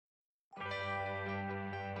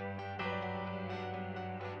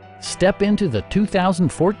Step into the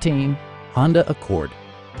 2014 Honda Accord.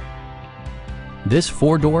 This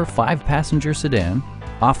four-door, five-passenger sedan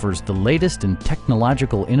offers the latest in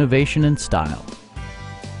technological innovation and style.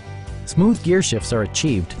 Smooth gear shifts are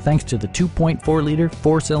achieved thanks to the 2.4-liter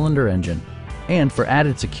four-cylinder engine. And for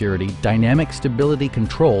added security, dynamic stability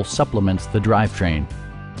control supplements the drivetrain.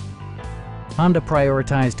 Honda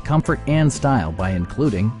prioritized comfort and style by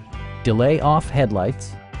including delay-off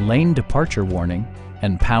headlights, lane departure warning,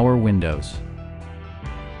 and power windows.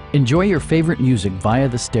 Enjoy your favorite music via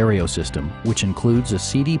the stereo system, which includes a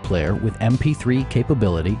CD player with MP3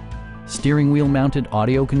 capability, steering wheel mounted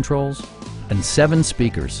audio controls, and 7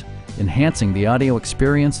 speakers, enhancing the audio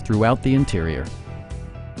experience throughout the interior.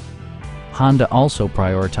 Honda also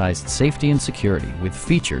prioritized safety and security with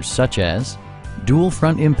features such as dual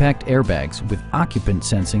front impact airbags with occupant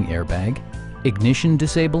sensing airbag, ignition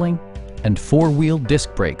disabling, and 4-wheel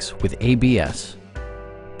disc brakes with ABS.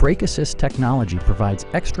 Brake assist technology provides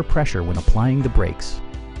extra pressure when applying the brakes.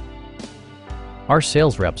 Our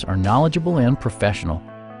sales reps are knowledgeable and professional.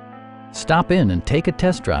 Stop in and take a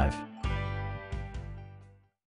test drive.